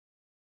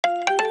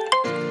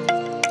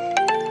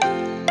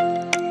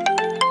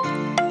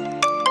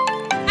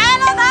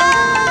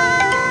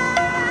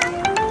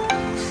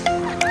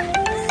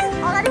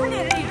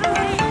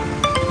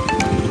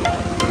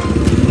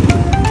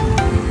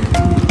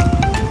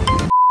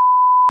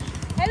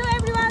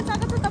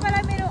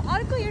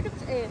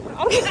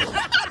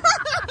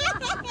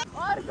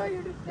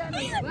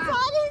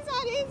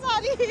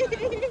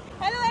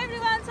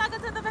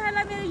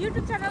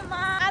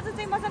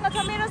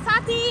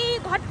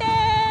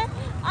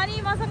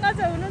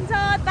आवाज हुनुहुन्छ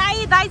दाइ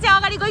चाहिँ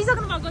अगाडि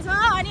गइसक्नु भएको छ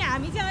अनि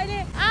हामी चाहिँ अहिले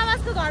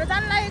आवाजको घर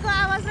जान लागेको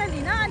आवाजलाई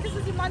लिन अनि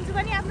त्यसपछि मन्जु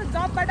पनि आफ्नो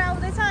जबबाट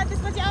आउँदैछ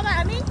त्यसपछि अब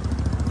हामी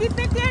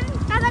तिब्बतियन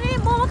काजाले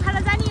मोमो खान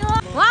जाने हो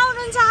उहाँ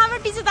हुनुहुन्छ हाम्रो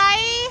टिचर दाइ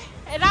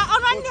र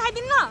अनुहार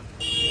देखाइदिनु न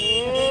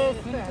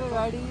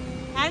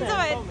ह्यान्डसम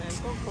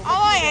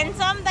अब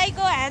ह्यान्डसम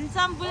दाइको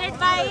ह्यान्डसम बुलेट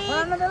दाइ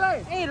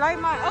ए ल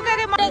म ओके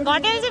ओके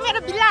घटेर चाहिँ मेरो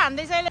बिल्ला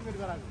हान्दैछ अहिले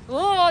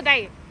हो दाइ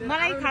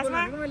मलाई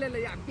खासमा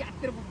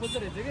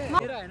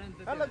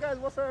Hello guys,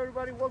 what's up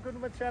everybody? Welcome to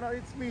my channel.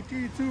 It's me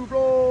T2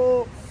 bro.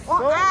 So,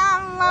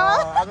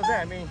 आज चाहिँ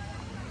हामी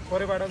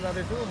फोरेबाट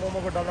जाँदैछु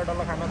मोमोको डल्ला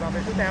डल्ला खान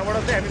जाँदैछु त्यहाँबाट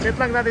चाहिँ हामी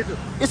मेथलाङ जाँदैछु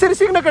यसरी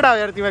सिक्न केटा हो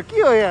यार तिमी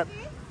के हो यार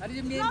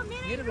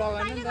मेरो ब्लग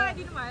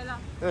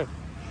हैन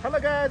Hello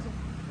guys,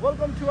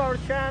 welcome to our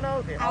channel.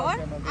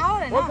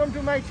 Welcome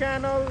to my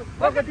channel.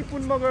 Pragati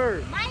Punmagar.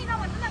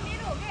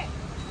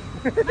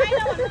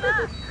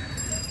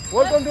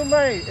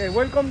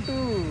 Welcome to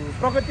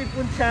Pragati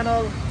Pun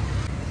channel.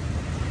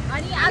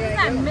 अनि आज चाहिँ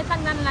हामी मेथलाङ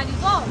जान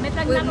लागेको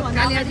मेथलाङ जानु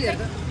भन्दा अगाडि चाहिँ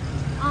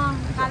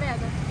काले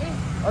आज ए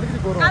अलिकति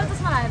गोरो कालो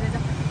चस्मा लगाएर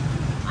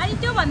अनि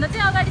त्यो भन्दा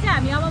चाहिँ अगाडि चाहिँ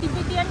हामी अब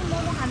तिब्बतियन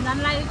मोमो खान जान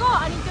लागेको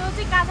अनि त्यो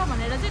चाहिँ कहाँ छ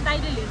भनेर चाहिँ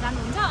दाइले लिएर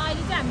जानुहुन्छ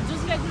अहिले चाहिँ हामी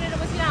जुसलाई कुलेर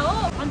बसिरहेको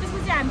हो अनि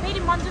त्यसपछि हामी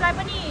फेरि मन्जुलाई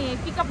पनि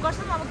पिकअप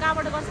गर्छौँ अब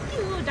कहाँबाट गर्छौँ कि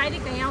ऊ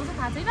डाइरेक्ट यहाँ आउँछ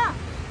थाहा छैन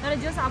तर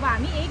जस अब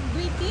हामी 1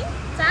 2 3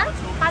 4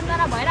 5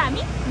 जना भएर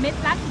हामी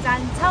मेथलाङ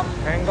जान्छौँ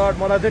थ्याङ्क गॉड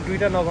मलाई चाहिँ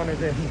ट्विटर नगर्ने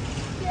चाहिँ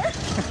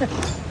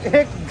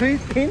 1 2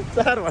 3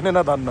 4 भनेन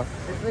धन्न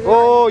ओ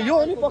यो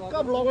अनि पक्का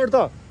ब्लगर त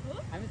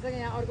हामीसँग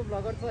यहाँ अर्को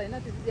ब्लगर छ हैन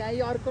त्यसपछि यहाँ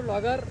यो अर्को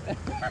ब्लगर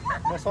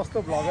म सस्तो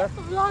ब्लगर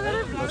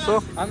सो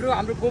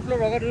हाम्रो गोप्लो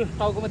ब्लगर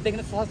टाउकोमा देख्न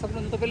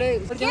सक्नुहुन्छ तपाईले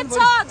के छ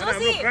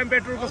जोसी क्राइम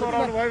पेट्रोलको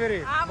सराउनु भयो फेरि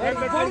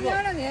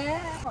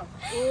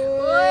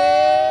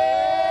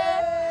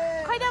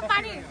खै त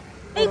पानी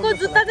एको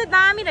जुत्ता चाहिँ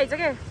दामी रहेछ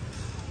के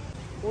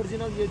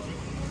ओरिजिनल यो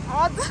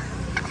हजुर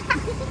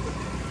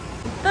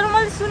तर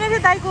मैले सुनेको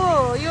थिएँ दाइको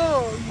यो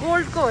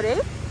गोल्डको हो रे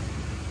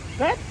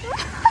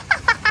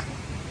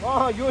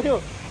यो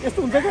यस्तो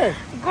हुन्छ के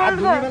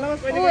गोल्डको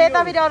ऊ यता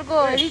फेरि अर्को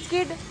रिच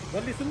किड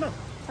जल्दी सुन्न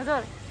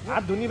हजुर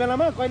हात धुने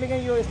बेलामा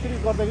कहिलेकाहीँ यो यसरी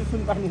गर्दाखेरि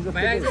सुन पानी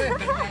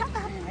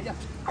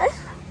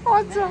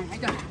हजुर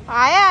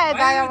आया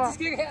दाइ अब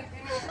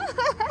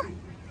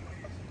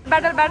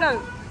ब्याटल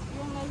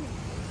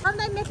अन्त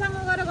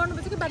मेथलाङमा गएर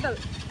गर्नुपर्छ कि ब्याटल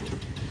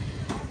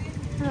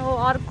हो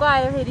अर्को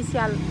आयो फेरि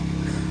स्याल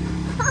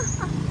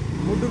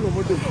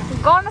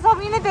गर्न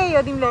सक्दिनँ त्यही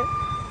हो तिमीले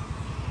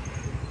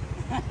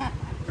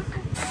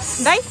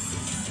दाइ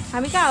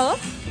हामी कहाँ हो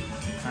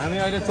हामी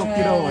अहिले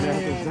चोकतिर हो भने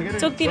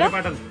चोकतिर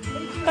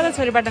कता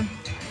छोरीपाटन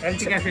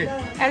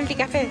एलटी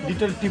क्याफे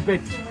लिटल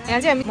टिबेट यहाँ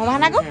चाहिँ हामी मोमो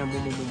खानाको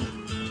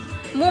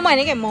मोमो होइन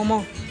क्या मोमो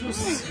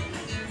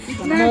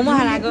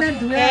खानाको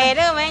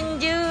हेलो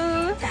मन्जु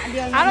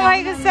आउनु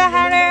भएको छ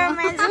हेलो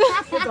मन्जु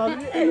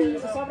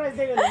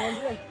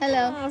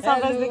हेलो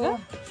सरप्राइज दिएको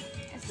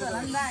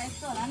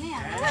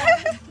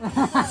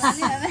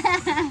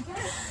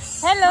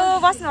हेलो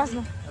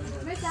बस्नु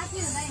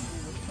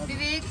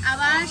विवेक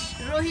आवास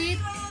रोहित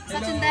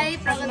सचिन दाई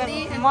प्रगति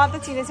म त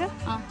चिनेछु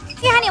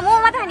के खाने मोमो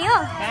मात्र खाने हो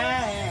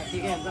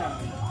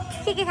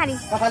के खाने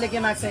कथाले के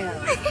माग्छ यहाँ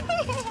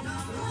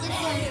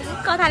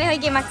कथाले है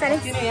के माग्छ रे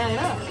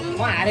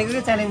म हारेको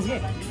के च्यालेन्ज के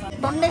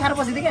डन्डै खाएर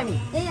बसिदिए कि हामी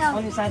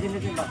अनि साथीले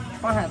चाहिँ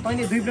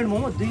तैँले 2 प्लेट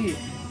मोमो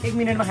 1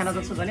 मिनेटमा खान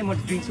सक्छु भने म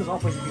ड्रिङ्क्सको सब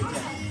पैसा दिन्छु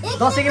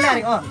 10 सेकेन्डमा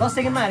हारेको 10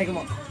 सेकेन्डमा हारेको म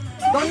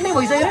डन्डै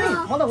भइसक्यो नि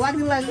म त वाक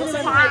दिन लाग्यो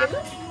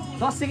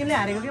 10 सेकेन्डले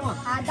हारेको के म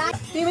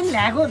त्यही पनि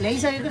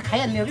ल्याइसकेको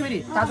खाइहाल्ने हो कि फेरि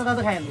तातो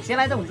खाइहाल्ने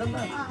सेलाइ त हुन्छ नि त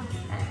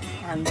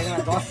हान्दैन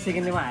 10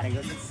 सेकेन्डले म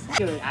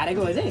हारेको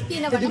हो चाहिँ त्यो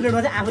 2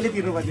 प्लेटमा चाहिँ आफूले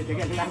तिर्नु पर्छ थियो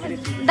कि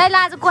दाइले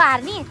आज को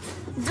हार्ने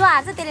जो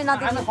हार्छ त्यसले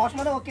नतिर्ने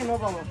फर्स्टमा त ओके नो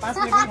प्रब्लम 5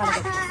 प्लेट पनि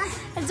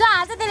खानु जो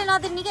हार्छ त्यसले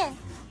नतिर्ने के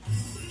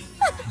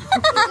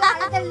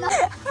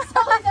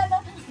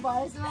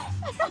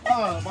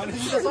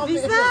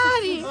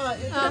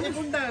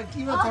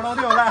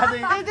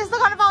त्यस्तो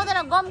गर्नु पाउँदैन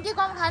गम के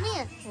कम खाने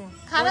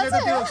खाना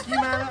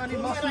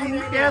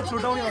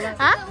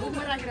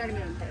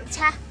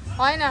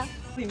होइन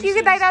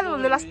के दाइराज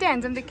हुँदो लास्टै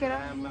हान्छन् देखेर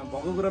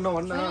भएको कुरा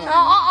नभन्न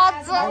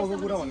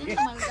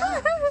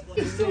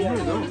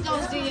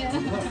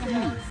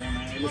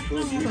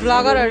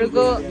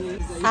भ्लगरहरूको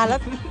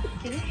हालत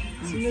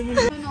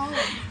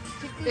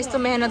यस्तो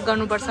मेहनत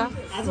गर्नुपर्छ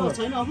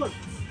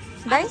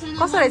दाइ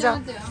कस्तो रहेछ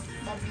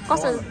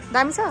कस्तो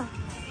दामी छ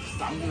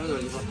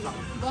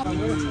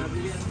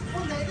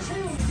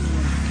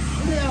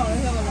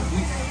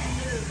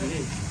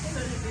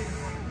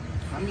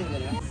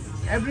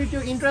एभ्री त्यो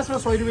इन्ट्रेस्टमा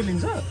 100 रुपियाँ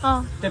लिन्छ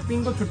त्यो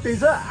पिङको छुट्टै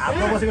छ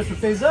हातमा बसेको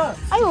छुट्टै छ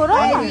ai हो र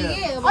अनि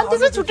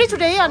त्यसमा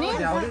छुट्टै अनि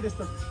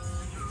त्यस्तो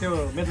त्यो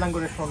मेथलाङको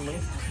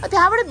रेस्टुरेन्टमा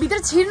त्यहाँबाट भित्र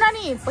छिर्न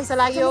नि पैसा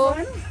लाग्यो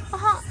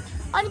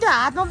अनि त्यो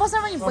हातमा बस्न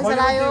पनि पैसा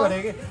लाग्यो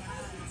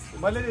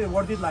मैले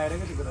वर्दित लागेर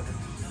के त्यो कुरा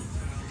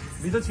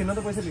भित्र छिर्न त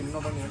पैसा लिनु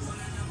नपर्ने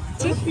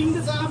पिङ त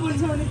जहाँ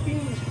बोल्छ भने पिङ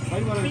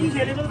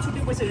खेलेको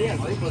छुट्टै पैसा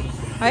लिइहाल्छ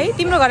है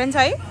तिम्रो घर छ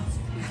है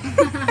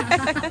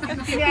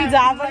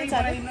जहाँ पनि छ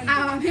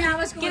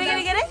के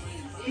रे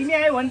तिमी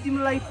आयो भने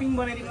तिमीलाई पिङ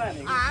बनाइदिनु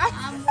भने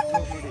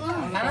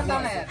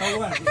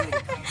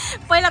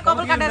पहिला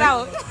कपाल काटेर हो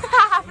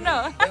आफ्नो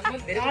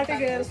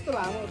जस्तो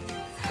लामो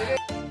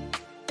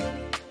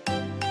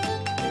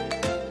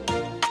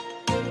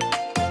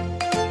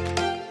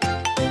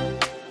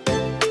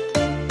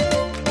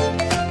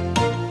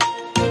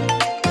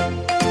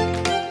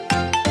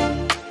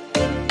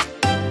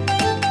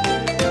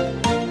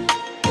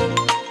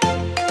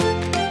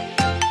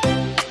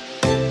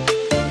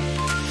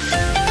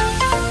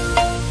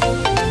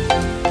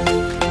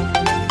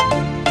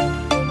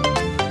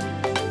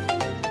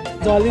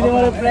जल्दी ने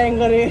मलाई प्रैंक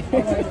गरे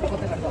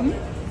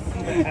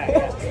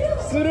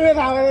सुरु में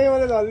थाहा भएन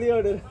मैले जल्दी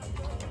order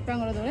प्रैंक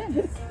गर्दा हो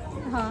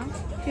हां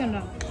के हुन्छ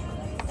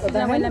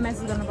त्यहाँ मैले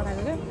मेसेज गर्न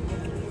पठाएको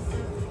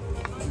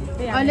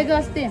के अहिलेको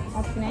अस्ति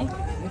नै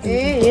ए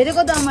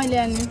हेरेको त मैले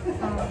अनि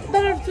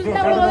तर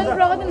सुन्दाबाट गर्नु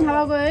प्रगति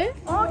थाहा गयो है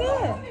ओके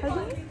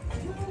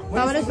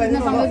तपाईले सुन्न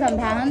सँगै छ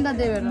थाहा नि त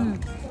त्यही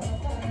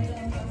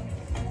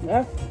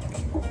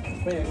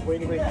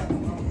भएर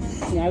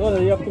यहाँको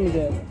यो पनि छ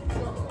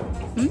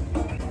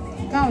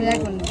कहाँ हो यार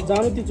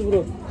जानु ती चुप्रो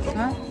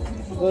हाँ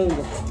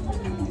गयो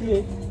के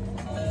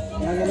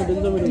यहाँ गएर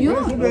बिल्दो मेरो यो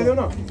सुप ल्याइदेऊ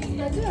न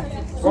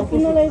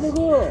सकिन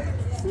ल्याइदिएको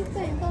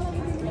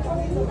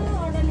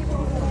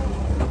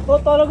ओ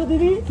तलको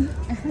दिदी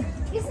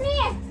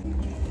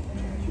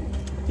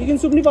चिकन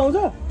सुप नि पाउँछ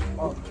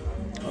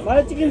भाइ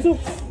चिकन सुप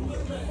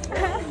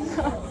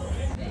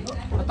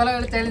तँलाई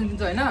एउटा च्यालेन्ज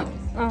दिन्छु हैन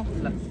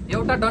ल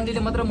एउटा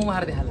डन्डीले मात्र मोमो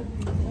खाएर देखाला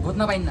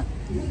घोत्न पाइन्न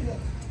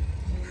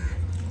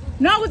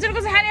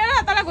नगुचेको खाने हो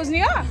तँलाई खोज्ने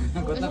हो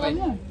घोत्न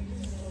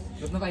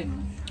पाइन्न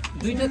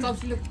दुईटा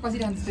चप्सीले कसरी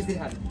खान्छ त्यसरी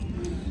खानु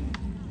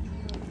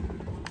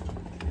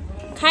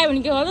खायो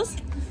भने के गर्छस्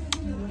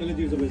त्यसले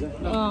दिन्छ पैसा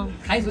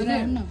खाइस् भने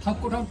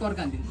ठक्को ठाउँ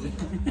टर्का हान्दिन्छ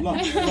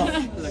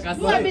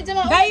ल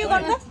गाई यो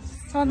गर्नु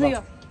सधैँ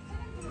यो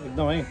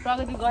एकदम है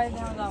प्रगति गए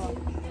त्यहाँ गाउँ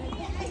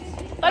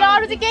तर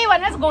अरू चाहिँ केही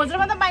भनेर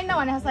घोज्रोमा त पाइन्न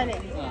भने जस्तै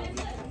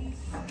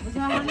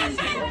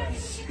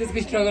त्यसको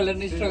स्ट्रगल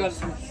हेर्नु स्ट्रगल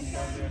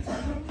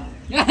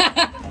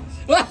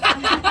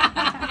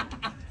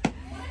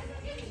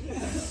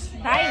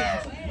भाइ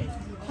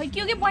खै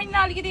के पाइन्न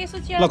अलिकति यसो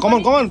चिया ल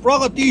कमन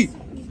प्रगति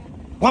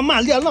घममा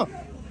हाल्दिहाल न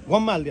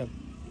घममा हाल्दिहाल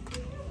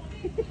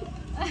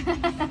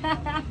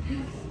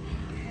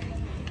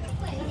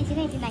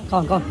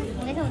कौन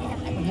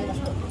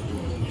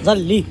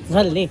जल्दी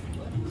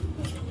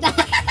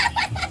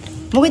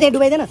मुखै त्यही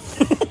डुबाइदेन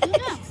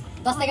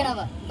 10 सेकेन्ड अब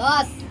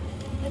 10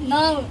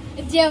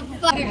 9 जे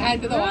खाए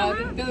त्यो त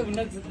हुन्न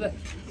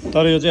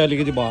तर यो चाहिँ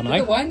अलिकति भएन है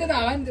भएन त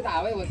हावा नि त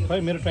हावै भयो खै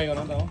मेरो ट्राई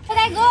गरौँ त हो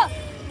गो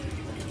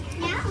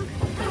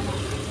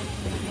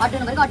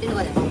अड्डिनु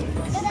पर्यो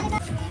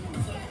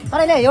तर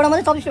अहिले एउटा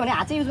मात्रै चप्स्टिक भने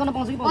हात चाहिँ युज गर्न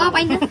पाउँछ कि पाउँदैन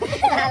पाइन्न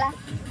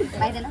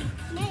पाइदैन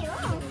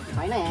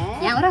हैन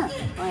यहाँ हो र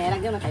यहाँ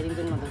राख्देऊ न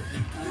खाइदिन्छु नि म त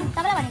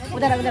तपाईलाई भनेको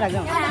उता राख्दै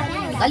राख्देऊ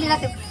जल्दी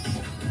राख्यो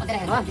अझै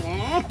राख्यो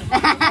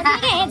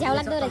ए झ्याउ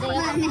लाग्दो रहेछ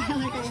यो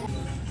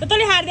त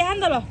तँले हार देखा नि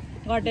त ल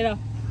घटेर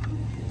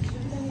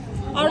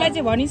अरूलाई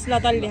चाहिँ भनिस् ल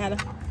तँले देखाएर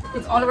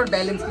इट्स अल अबाउट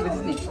ब्यालेन्स के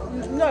नि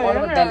अल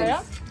अबाउट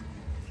ब्यालेन्स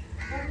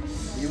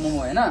यो मोमो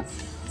हैन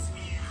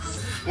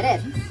हेरे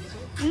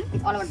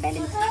इट्स अल अबाउट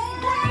ब्यालेन्स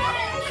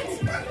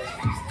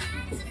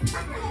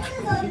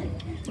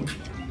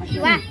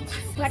वाह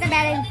व्हाट अ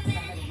ब्यालेन्स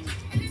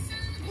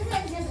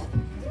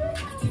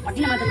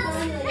अटिन मात्र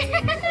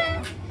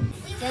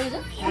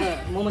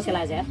मोमो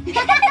सेला छ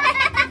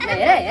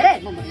हेरे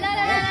मोमो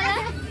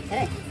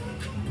हेरे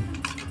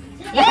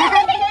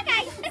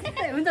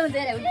हुन्छ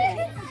हेरे हुन्छ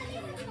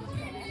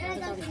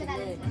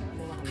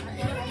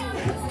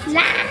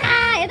ला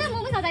यता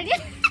मोमो छ त के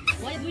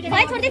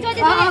भाइ छोड्दै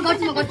गर्छु म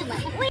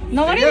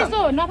नगरे यस्तो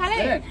नफाले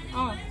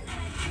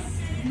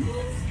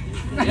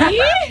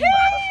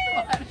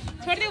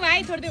छोड्देऊ भाइ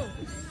छोड्देऊ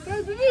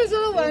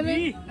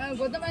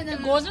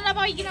घोज्नु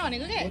नपाइकन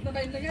भनेको के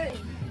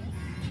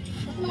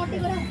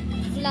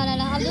ल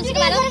अब दोस्रो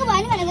बार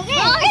भएन भनेको के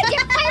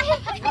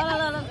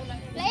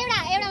ल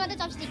एउटा मात्र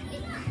चपस्टिक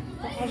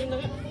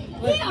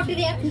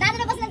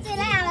दाजुले बस्न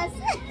चाहिँ आवाज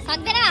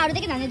सक्दैन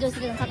अरूदेखि धान्ने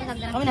जोसले सक्दैन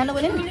हामी खानु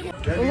पर्यो नि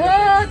हो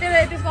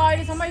त्यसको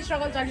अहिलेसम्म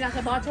स्ट्रगल चलिरहेको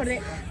छ भयो छोड्दै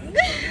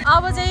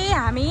अब चाहिँ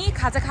हामी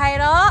खाजा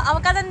खाएर अब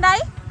कहाँ जाने दाइ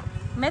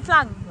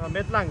मेथलाङ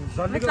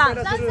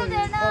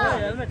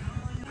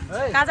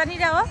कहाँ जाने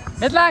हो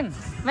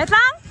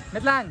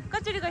मेथलाङ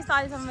कतिचोटि गइस् त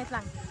अहिलेसम्म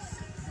मेथलाङ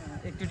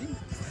एकचोटि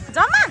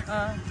जम्मा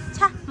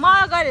छा म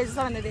गएर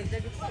सबभन्दा धेरै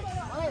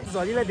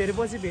झलीलाई धेरै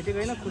पछि भेटेको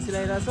होइन खुसी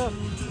लागिरहेछ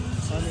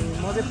अनि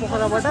म चाहिँ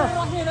पोखराबाट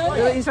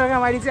यो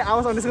इन्स्टाग्राम आइडी चाहिँ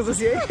आवाज अनुसको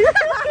जोसी है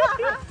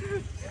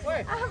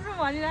आफ्नो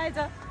भनिरहेछ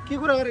के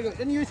कुरा गरेको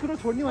अनि यो स्कुटर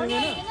छोड्ने भनेको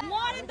हैन म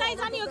अरे दाइ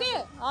जाने हो के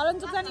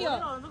हलनचुक जाने हो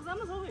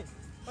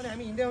अनि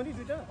हामी हिँड्दै आउने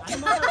दुईटा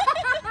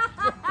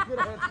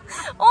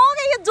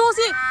ओके यो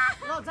जोसी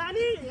ल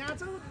जानी यहाँ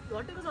छ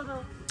घटेको छ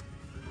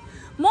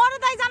म र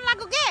दाइ जान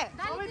लाग्यो के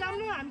सबै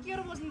जान्नु हामी के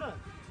गरेर बस्नु त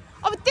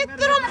अब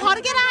त्यत्रो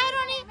फर्केर आएर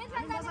नि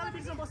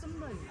बस्नु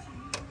न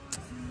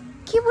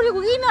के बोलेको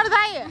कि नर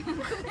दाइ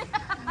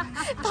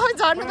तपाईँ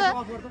झर्नु त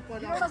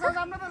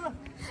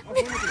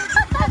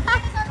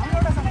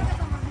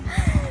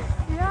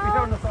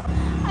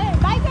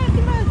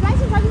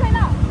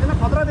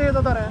खतरा देखेछ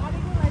तर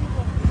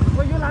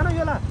यो लानु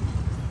यो ला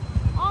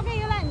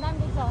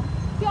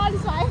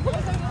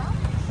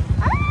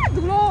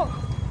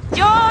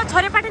यो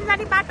छोरेपाटन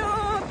जाने बाटो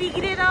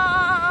बिग्रेर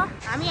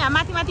हामी यहाँ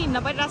माथि माथि हिँड्न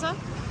परिरहेछ।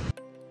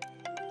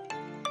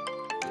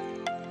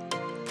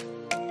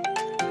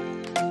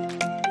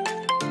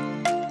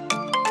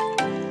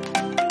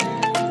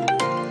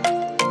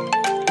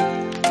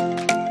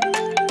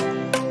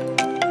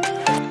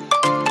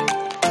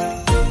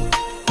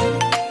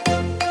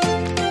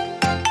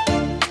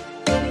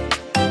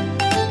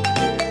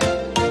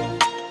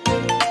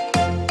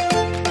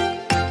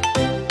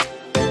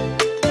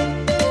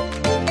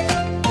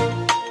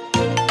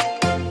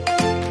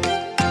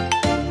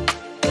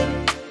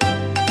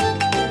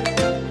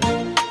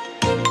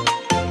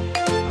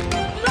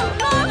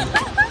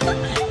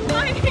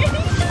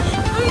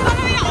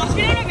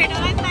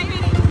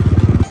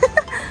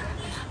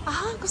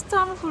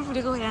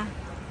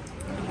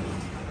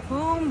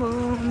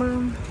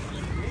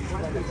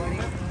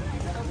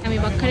 हामी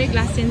भर्खरै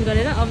ग्लास चेन्ज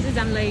गरेर अब चाहिँ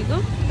जान लागेको।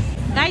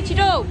 दाइ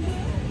छिटो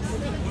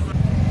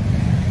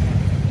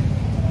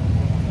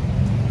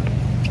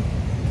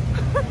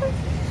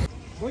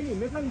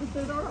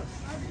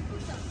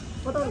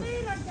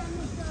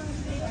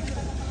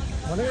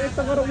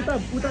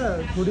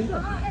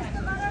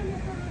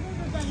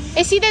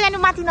ए सिधै जानु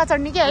माथि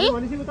नचढ्ने के है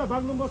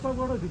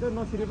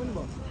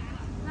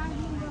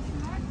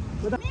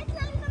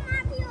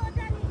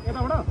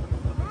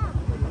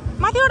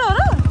माथिबाट हो र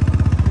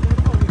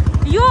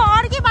यो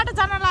अर्कै बाटो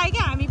जान लाग्यो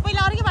क्या हामी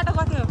पहिला अर्कै बाटो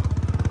गर्थ्यो।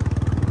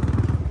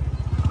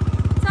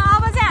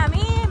 अब चाहिँ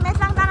हामी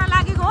मेथलाङ जान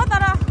लागेको हो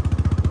तर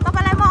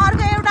तपाईँलाई म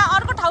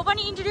अर्को ठाउँ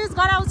पनि इन्ट्रोड्युस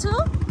गराउँछु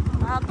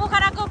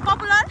पोखराको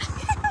पपुलर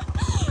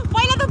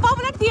पहिला त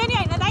पपुलर थियो नि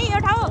होइन दाइ यो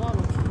ठाउँ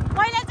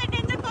पहिला चाहिँ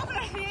डेन्जर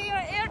पपुलर थियो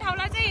यो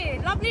ठाउँलाई चाहिँ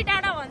लभली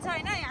डाँडा भन्छ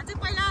होइन। यहाँ चाहिँ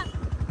पहिला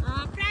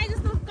प्रायः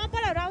जस्तो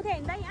कपालहरू आउँथ्यो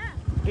होइन यहाँ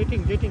डेटिङ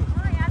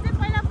यहाँ चाहिँ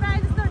पहिला प्रायः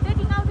जस्तो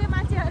डेटिङ आउँथ्यो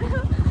मान्छेहरू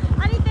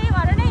अनि त्यही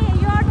भएर नै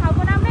यो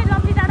ठाउँको नाम नै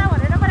लभली डाँडा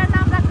भनेर मलाई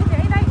नाम राख्दै थियो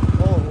है दाइ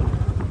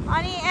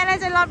अनि यसलाई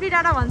चाहिँ लभली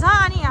डाँडा भन्छ।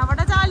 अनि यहाँबाट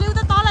चाहिँ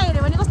अलिकति तल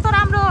हेऱ्यो भने कस्तो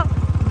राम्रो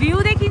भ्यू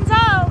देखिन्छ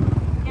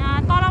यहाँ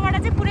तलबाट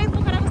चाहिँ पुरै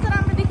पोखरा कस्तो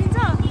राम्रो देखिन्छ।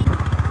 हामी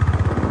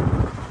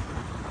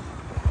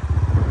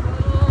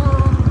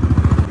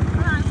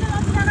चाहिँ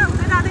लभली डाँडा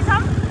हुँदै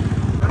जाँदैछौँ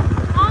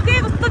अघि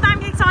कस्तो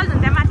दामी चल्छ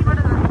त्यहाँ माथिबाट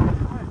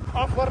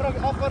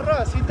अफ गरेर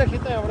सिधा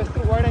खिच्दा यहाँबाट यस्तो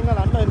वाइड एङ्गल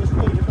हान्न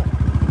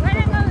वाइड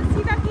एङ्गल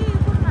सिधा कि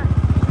कुनमा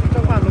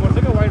सिस्टममा हान्नुपर्छ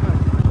क्या वाइडमा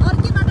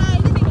अर्कै बाटो आयो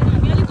कि त्यही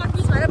हामी अलिक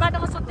कन्फ्युज भएर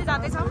बाटोमा सोध्दै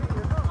जाँदैछौँ।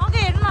 अघि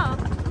हेर्नु न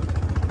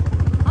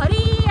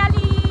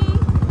हरियाली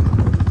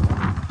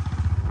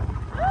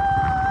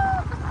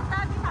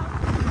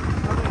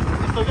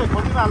यस्तो के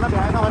खोटीमा हाल्न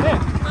भ्याएन भने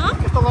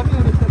यस्तो गर्ने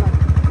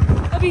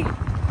अभि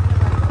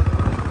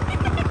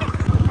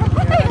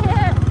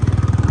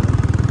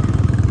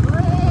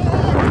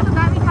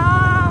दामी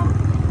ठाउँ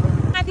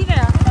माथि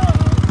गयो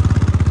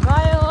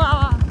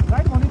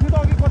राइट भनेपछि त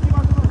अघि कति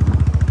मान्छे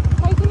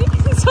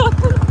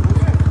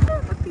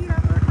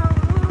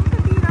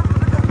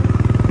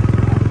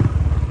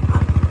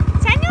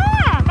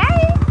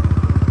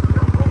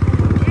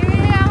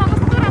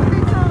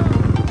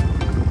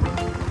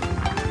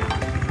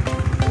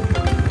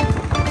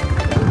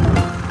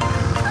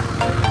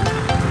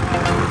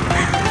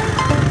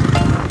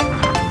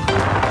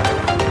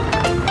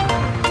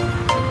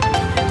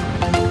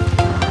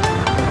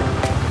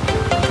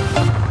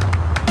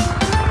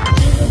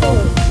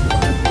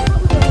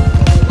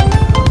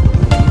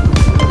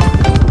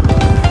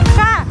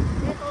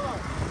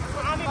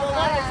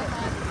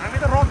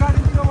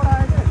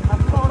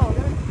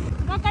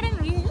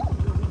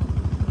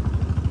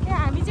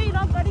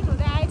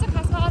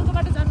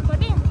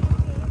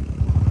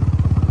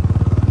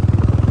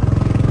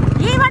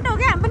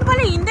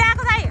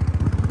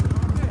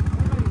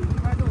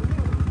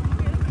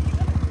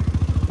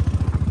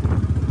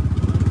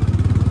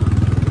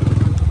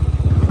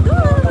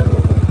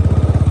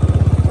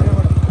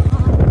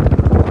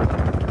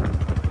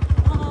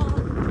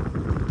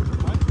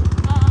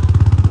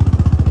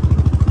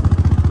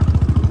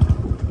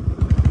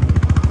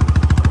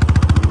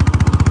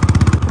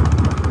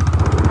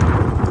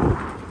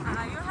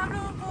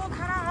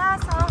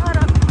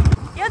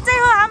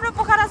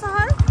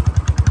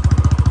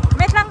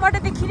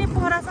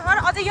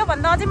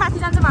अझै माथि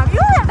जान्छौँ हामी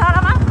यो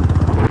डाँडामा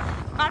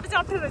बाटो चाहिँ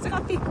अप्ठ्यारो रहेछ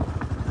कति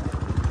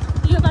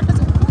यो बाटो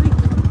चाहिँ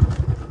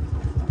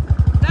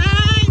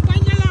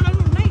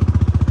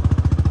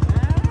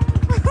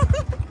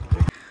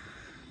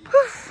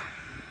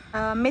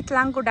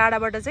मेथलाङको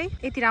डाँडाबाट चाहिँ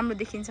यति राम्रो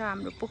देखिन्छ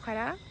हाम्रो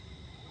पोखरा।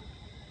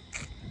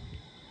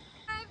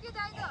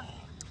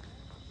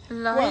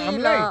 ल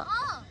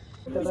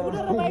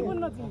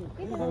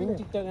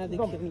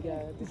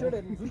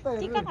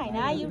टिकटक होइन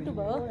युट्युब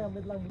हो।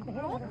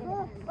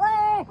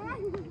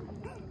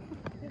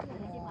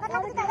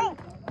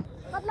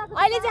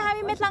 अहिले चाहिँ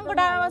हामी मेथलाङको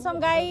डाँडामा छौँ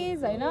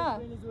गाइज होइन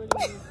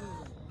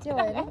के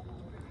भयो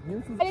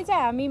अहिले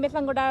चाहिँ हामी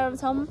मेथलाङको डाँडामा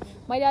छौँ।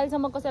 मैले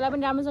अहिलेसम्म कसैलाई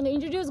पनि राम्रोसँग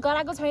इन्ट्रोड्युस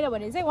गराएको छैन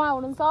भने चाहिँ उहाँ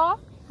हुनुहुन्छ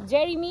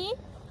जेरिमी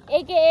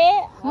एकेए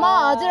म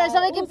हजुर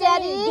सबैको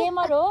प्यारी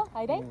गेमर हो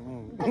हैन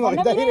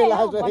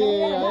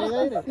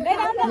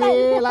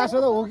लास्ट हो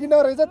कि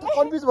नरहेछ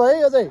कन्फ्युज भयो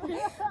यो चाहिँ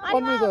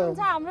कन्फ्युज हुन्छ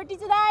हाम्रो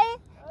टिचु दाइ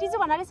टिचु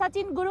भन्नाले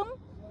सचिन गुरुङ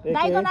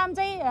दाइको नाम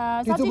चाहिँ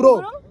सचिन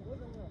गुरुङ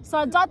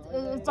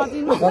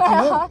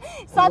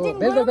सचिन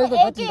गुरुङ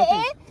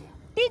एकेए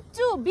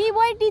टिचु बी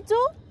बोय टिचु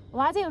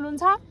उहाँ चाहिँ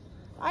हुनुहुन्छ।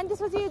 अनि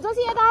त्यसपछि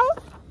जोशी यता हो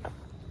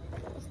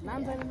नाम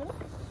छैन मेरो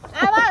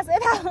आवाज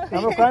यता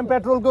हाम्रो क्राइम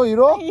पेट्रोलको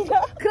हिरो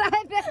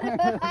क्राइम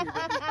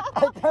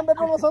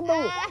पेट्रोलमा छ नि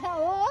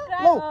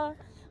हो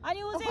अनि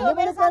ऊ चाहिँ हो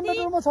मेरो साथी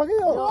पेट्रोलमा छ कि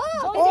यो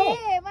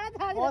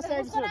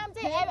उसको नाम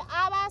चाहिँ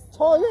आवाज छ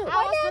यो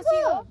जोशी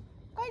हो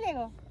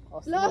कहिलेको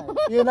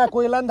यो ना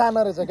कोइला नि थाहा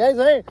नरहेछ गाइस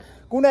है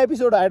कुन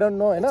एपिसोड आई डोन्ट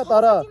नो हैन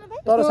तर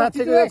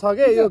साँच्चैको छ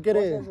के यो के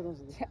रे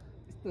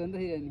किन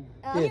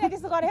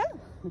त्यस्तो गर्यो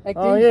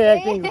यो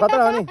एक्टिङ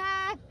खतरा हो नि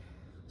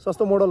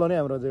सस्तो मोडल हो नि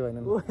हाम्रो जे होइन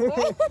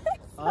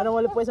हैन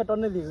मैले पैसा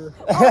टन्नै दिएको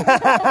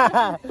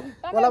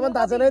मलाई पनि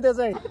थाहा छैन है त्यो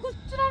चाहिँ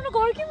कस्तो राम्रो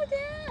घर के म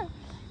त्यहाँ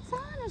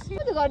सानो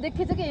त्यो घर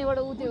देखेछ कि यहाँबाट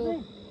उ त्यो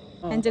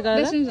मान्छे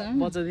गरेर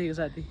बच्चा थियो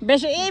साथी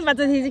बेस ए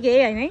बच्चा थियो कि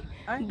हैन है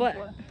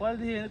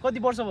पहिलेदेखि कति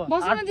वर्ष भयो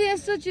बस्न त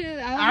यस्तो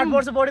 8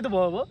 वर्ष बढी त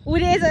भयो अब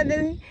उले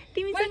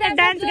तिमी चाहिँ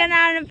डान्स गर्न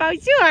आउन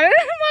पाउँछु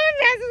मलाई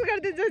मेसेज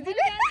गर्दै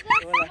जोशीले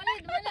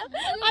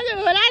अझै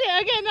होला नि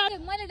ओके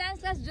मैले डान्स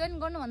क्लास जोइन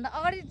गर्नु भन्दा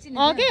अगाडि चिने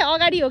ओके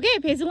अगाडि हो के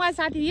फेसबुकमा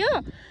साथी थियो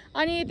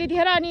अनि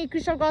त्यतिखेर अनि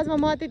क्रिस्टल कलेजमा म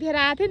त्यतिखेर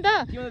आएको थिएँ नि त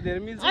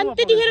अनि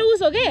त्यतिखेर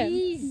उस हो के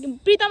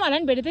प्रितमहरूलाई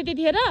नि भेटेको थिएँ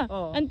त्यतिखेर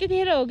अनि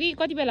त्यतिखेर हो कि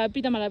कति बेला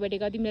प्रितमहरूलाई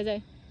भेटेको तिमीले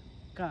चाहिँ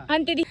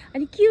अनि त्यति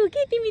अनि के हो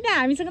कि तिमी त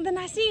हामीसँग त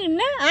नाच्नै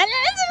हुन्न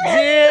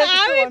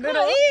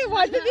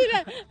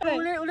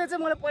उले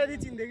चाहिँ मलाई पहिल्यै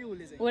चिन्थ्यो कि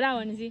उले चाहिँ होला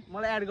भनेपछि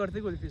मलाई एड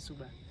गर्थ्यो कि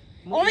फेसबुकमा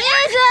म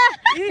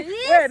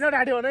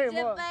नढाट्यो भने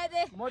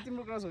म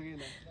तिम्रो क्रस हो कि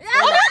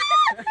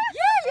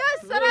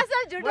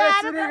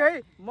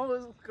म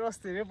क्रस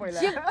थिएँ पहिला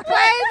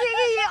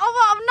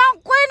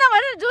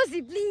जोशी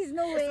प्लिज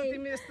नो वे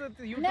तिमी यस्तो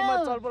युट्युबमा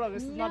चलपल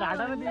नढाट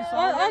न तिमी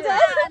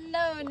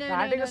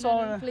ढाटेको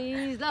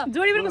प्लिज ल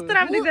जोडी पनि कस्तो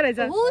राम्रो देख्दो रहेछ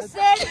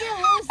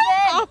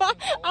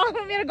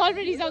मेरो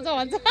गर्लफ्रेन्ड रिसाउँछ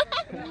भन्छ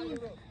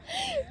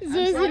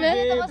जोशीले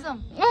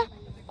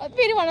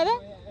फेरि भन त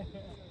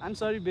आइम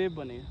सरी बेब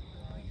भने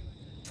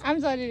आइम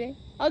सरी रे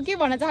अब के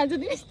भन्न चाहन्छु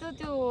तिमी यस्तो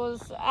त्यो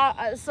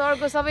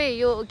सरको सबै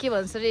यो के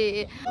भन्छ रे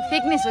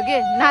फेकनेस हो के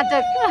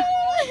नाटक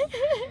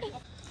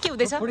के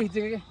हुँदैछ फोटो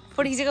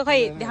खिचेको खै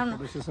देखाउनु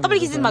तपाईले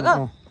खिच्नु भएको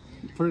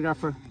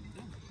फोटोग्राफर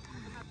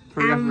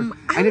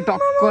अहिले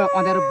टक्क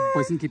अँध्यारो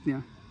भइसक्यो खिच्ने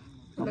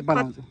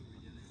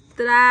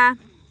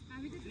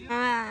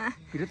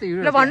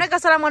र भन्नु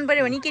कसैलाई मन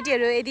पर्यो भने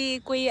केटीहरू यदि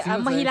कोही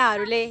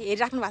महिलाहरूले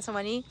हेरिराख्नु भएको छ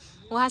भने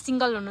उहाँ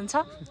सिङ्गल हुनुहुन्छ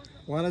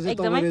उहाँलाई चाहिँ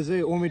तपाईले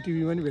चाहिँ ओमे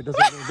टिभीमा नि भेट्न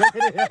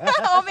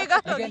ओमेगा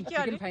हो कि के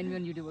हो फाइन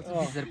अन युट्युब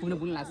 20,000 पुग्न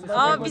लाग्छ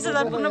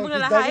 20,000 पुग्न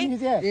लाग्छ है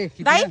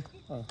दाइ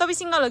तपाईँ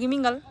सिङ्गल हो कि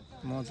मिङ्गल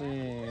म चाहिँ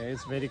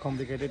it's very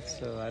complicated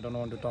so I don't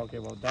want to talk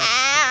about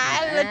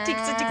that ठिक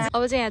छ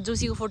अब चाहिँ यहाँ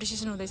जोशीको फोटो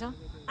सेसन हुँदैछ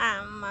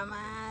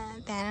आमामा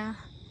त्यहाँ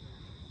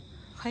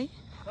खै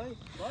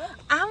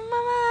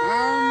आमामा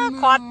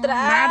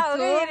खतरा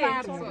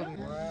यहाँ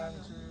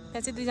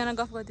चाहिँ दुईजना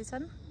गफ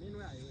गर्दैछन्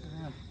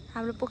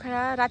हाम्रो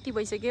पोखरा राति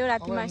भइसक्यो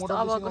रातिमा यस्तो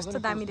अब कस्तो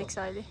दामी देख्छ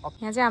अहिले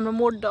यहाँ चाहिँ हाम्रो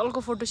मोडलको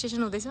फोटो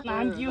सेसन हुँदैछ ल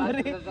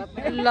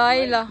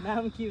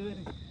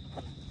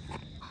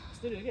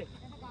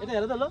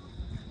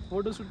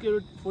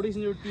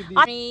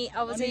अनि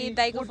अब चाहिँ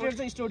दाइको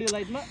फोटो स्टुडियो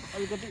लाइटमा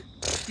अलिकति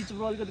टिचर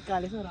अलिकति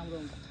कालेछ राम्रो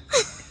हुन्छ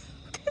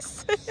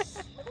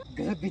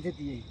गजब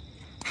बिजती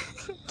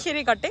के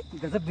रे घटे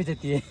गजब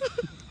बिजती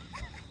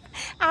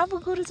आफू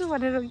गुरु छु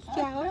भनेर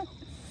क्या हो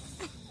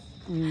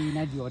के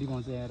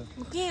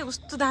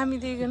कस्तो दामी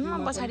देख्यो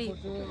न पछाडि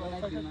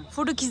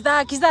फोटो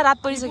खिच्दा रात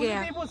परिसक्यो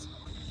यहाँ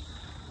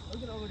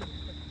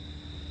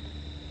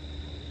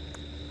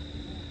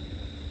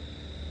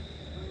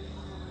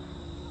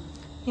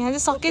यहाँ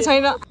चाहिँ सकै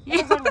छैन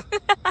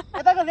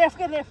यताको लेफ्ट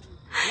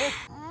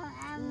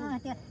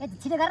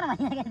छिटो गर्न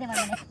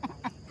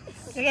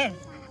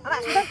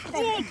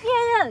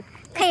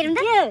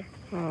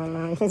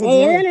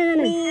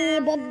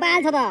बब्बाल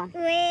छ त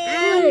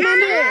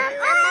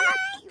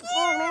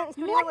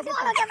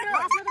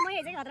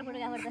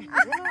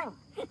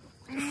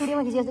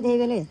स्टुडियोमा खिचेको जस्तो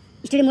देखेको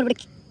स्टुडियो मोडबाट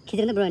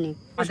खिचेर नै ब्रो नि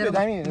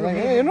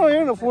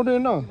हेर्नु फोटो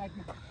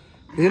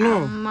हेर्नु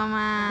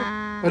मामा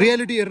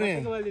रियालिटी हेर्ने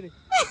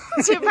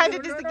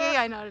त्यस्तो केही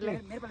होइन अरूले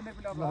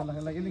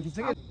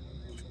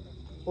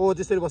ओ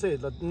त्यसरी बस है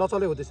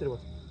नचले हो त्यसरी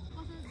बस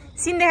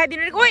सिन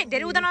देखाइदिनु रे ओइ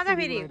धेरै उता नजा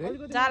फेरि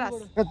जालास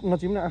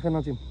नचिम न आँखा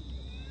नचिम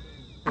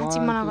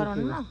चिम्मा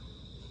नगराउनु न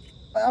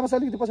अब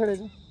अलिकति पछाडि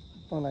आइज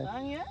तँलाई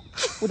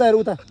उता हेर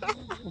उता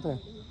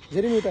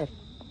जेरिमी उता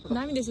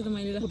दामी देख्छु त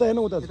मैले उता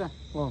हेर्नु उता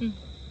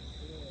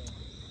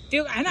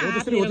त्यो हैन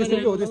त्यसरी हो 1 2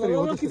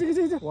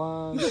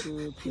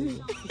 3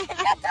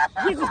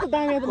 कस्तो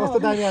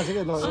दामी आछ के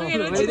ल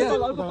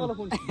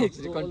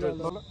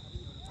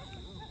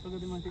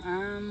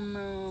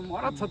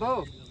मरत छ त हौ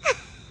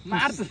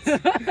मार्छ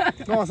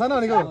नहसा न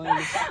भनेको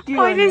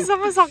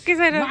अहिलेसम्म सके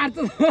छैन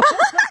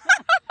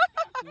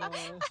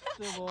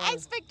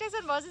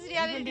एक्सपेक्टेसन भर्सेस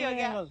रियालिटी हो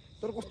क्या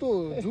तर कस्तो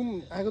जुम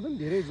आएको त नि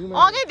धेरै जुम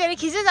अघि धेरै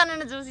खिचै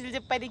जानेन जोसिल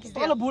चाहिँ पहिला खिच्दै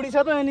तल बुढी छ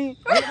त अनि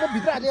म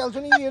भित्र हालिहाल्छु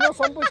नि हेर्न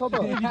सम्पै छ त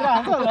भित्र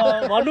हाल्छ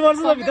भन्नुपर्छ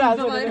त भित्र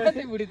हाल्छ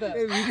बुढी त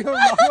ए भिडियो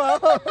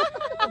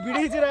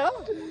भिडियो खिचेर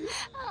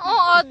हो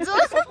अझ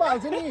सबै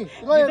हाल्छु नि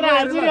भित्र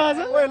हाल्छु नि अझ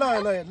ओइ ल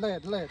ल ल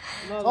ल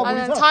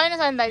छैन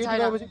छैन दाइ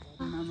छैन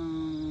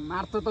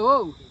मार्छ त हौ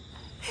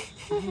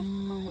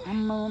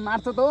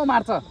मार्छ त हौ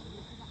मार्छ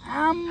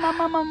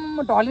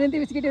आम्मामामा ढलिने त्यो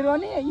बिस्किटहरू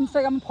अनि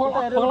इन्स्टाग्राम फोल्ड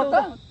त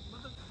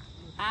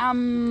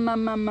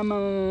आम्मामामा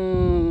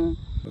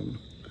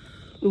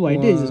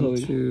व्हाइट है सबै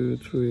 2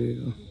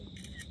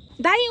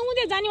 3 दाइ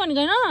उते जाने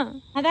भनेको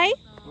हैन दाइ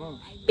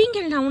पिङ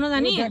खेल्ने ठाउँ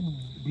नजाने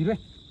भिरे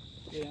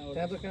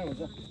त्यहाँ त कहाँ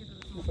हुन्छ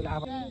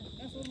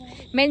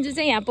मेन्जु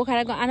चाहिँ यहाँ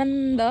पोखराको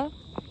आनन्द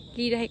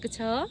लिइरहेको छ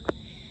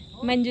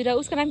मेन्जु र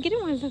उसको नाम के रे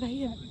मैले त थाहै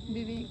छैन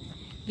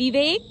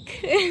विवेक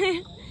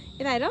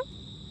यता हेर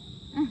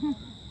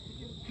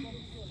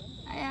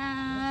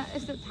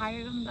यस्तो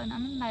थाकेको पनि त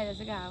आनन्द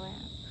आइरहेछ क्या हावा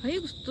है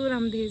कस्तो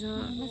राम्रो देखेछ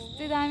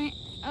कस्तो दामी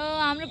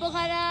हाम्रो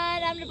Pokhara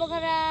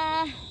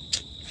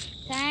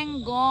thank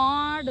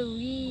God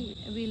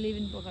we live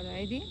in Pokhara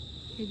है दि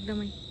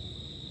एकदमै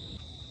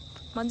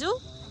मन्जु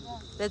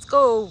लेट्स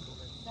गो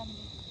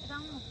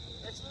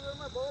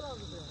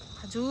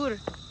हजुर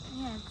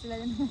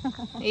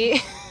ए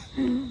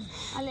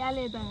अलि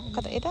यता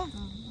कता यता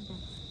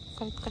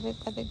कता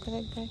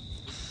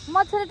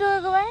मच्छरले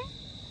टोकेको भए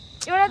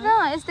एउटा त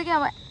यस्तो क्या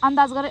अब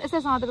अन्दाज गरेर यस्तै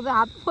समातेको त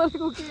हात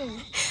पोलेको के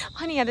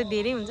अनि यहाँ त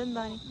धेरै हुन्छ नि त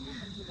अनि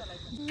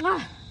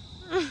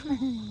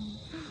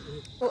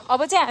अब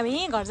चाहिँ हामी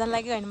घर जान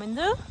लाग्यो होइन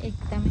मन्जु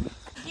एकदमै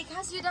के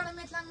खास यो डाँडा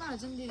मेथलाङ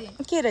नहोस् नि दिदी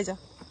के रहेछ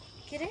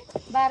के रे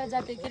 12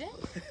 जाते के रे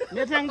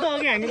मेथलाङ त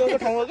अघि हामी गएको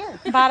ठाउँ हो क्या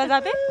 12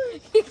 जाते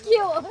के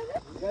हो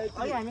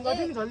अघि हामी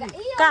गएको नि जल्दी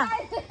कहाँ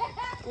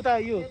उता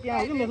यो त्यहाँ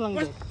हो मेथलाङ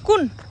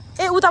कुन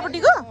ए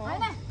उतापट्टिको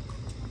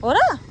हो र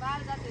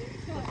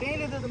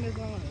त्यहीले त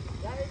मेथलाङ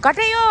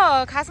घटे यो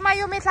खासमा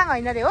यो मेथलाङ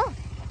होइन रे हो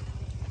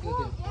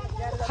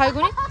खै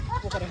कुनी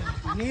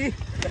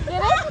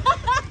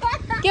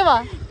के भयो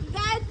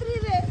गायत्री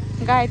रे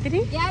गायत्री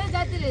यार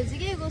जाति रहेछ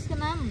के उसको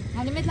नाम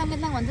हामी मेथलाङ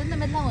भन्छ नि त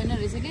मेथलाङ होइन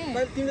रहेछ के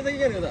तिमीले त के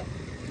गरेको त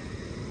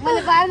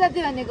मैले 12 जाति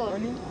भनेको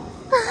अनि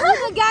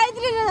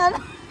गायत्री रे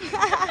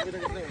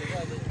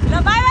ल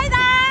बाइ बाइ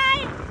दाइ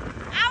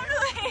आउनु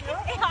ए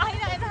होइन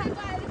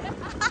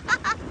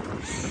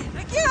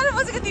के गर्नु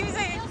बसेको तिमी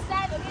चाहिँ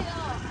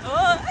हो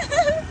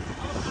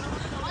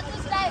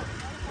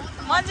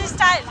मन्जु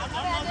स्टाइल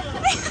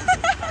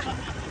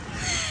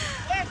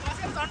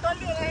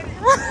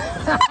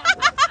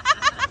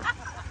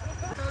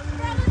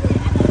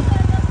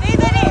त्यही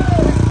त नि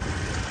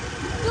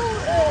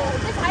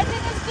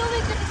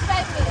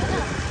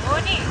हो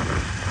नि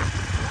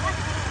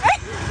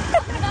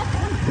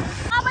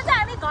अब चाहिँ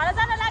हामी घर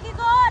जान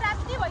लागेको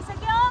राति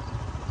भइसक्यो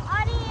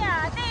अनि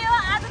त्यही हो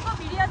आजको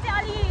भिडियो चाहिँ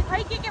अलि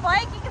खै के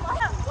भयो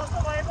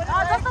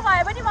जस्तो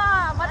भए पनि म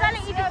मजाले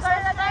एडिट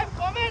गरेर चाहिँ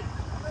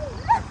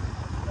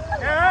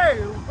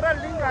पुरा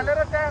लिङ्क हालेर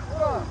त्यहाँ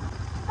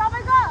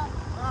तपाईँको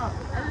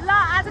ल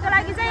आजको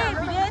लागि चाहिँ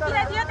भिडियो यति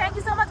नै थियो thank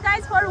you so much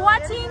guys for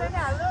watching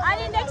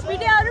अनि नेक्स्ट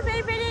भिडियोहरू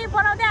फेरि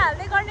बनाउँदै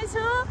हाल्दै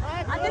गर्नेछु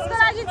अनि त्यसको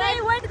लागि चाहिँ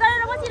वेट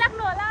गरेर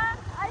बसिराख्नु होला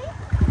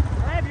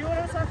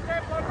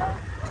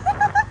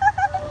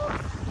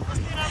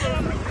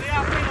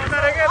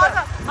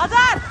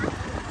हजुर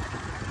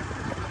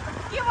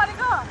के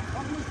भनेको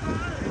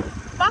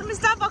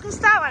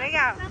पक्नुस्टा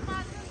भनेको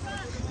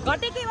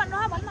घटे के भन्नु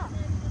हो भन्नु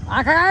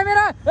आँखा आयो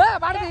मेरो ए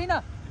बाटो देखिन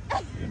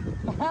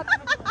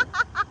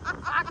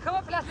आँखामा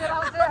प्लास्टर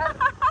आउँछ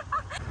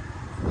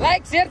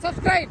लाइक शेयर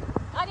सब्स्क्राइब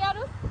अनि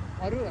अरू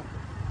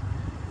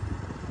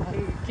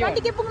के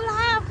के पुग्नु ला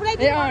पुरै ए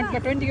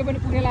 20 को पनि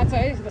पुग्ने लाग्छ है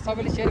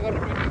सबैले शेयर गरेर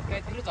 20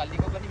 पुऱ्याइदिनु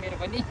झल्लीको पनि मेरो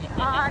पनि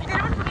तेरो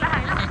पनि पुग्ला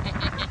हैन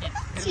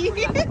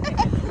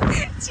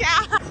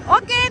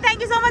okay thank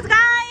you so much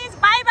guys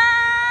by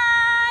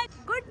by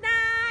good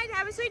night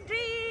have a sweet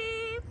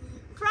dream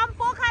from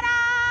Pokhara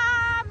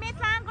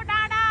मेथलाङको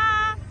डाँडा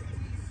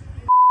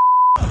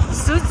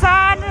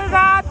सुसान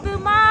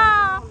रातमा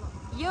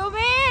यो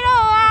मेरो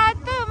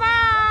आत्मा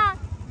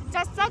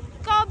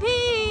जसक्क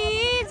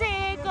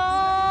भिजेको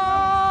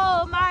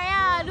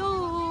मायालु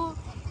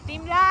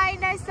तिमीलाई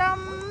नै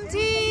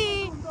सम्झी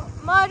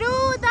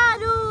मरुदा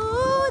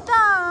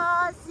रुदा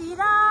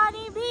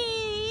सिरानी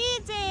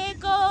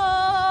भिजेको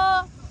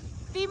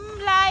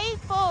तिमीलाई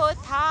पो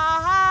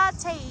थाहा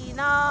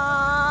छैन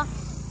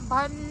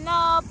भन्न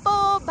पो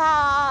भा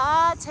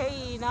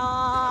छैन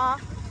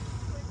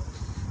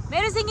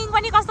मेरो सिङ्गिङ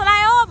पनि कस्तो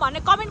लाग्यो भन्ने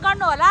कमेन्ट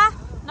गर्नु होला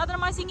नत्र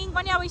म सिङ्गिङ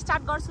पनि अब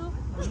स्टार्ट गर्छु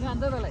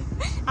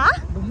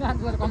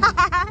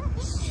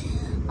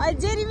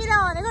जेरिमिरा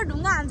भनेको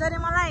ढुङ्गा हान्छ अरे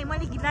मलाई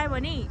मैले गीत गाएँ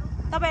भने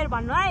तपाईँहरू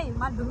भन्नु है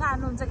मलाई ढुङ्गा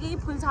हान्नुहुन्छ कि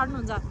फुल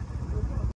छर्नुहुन्छ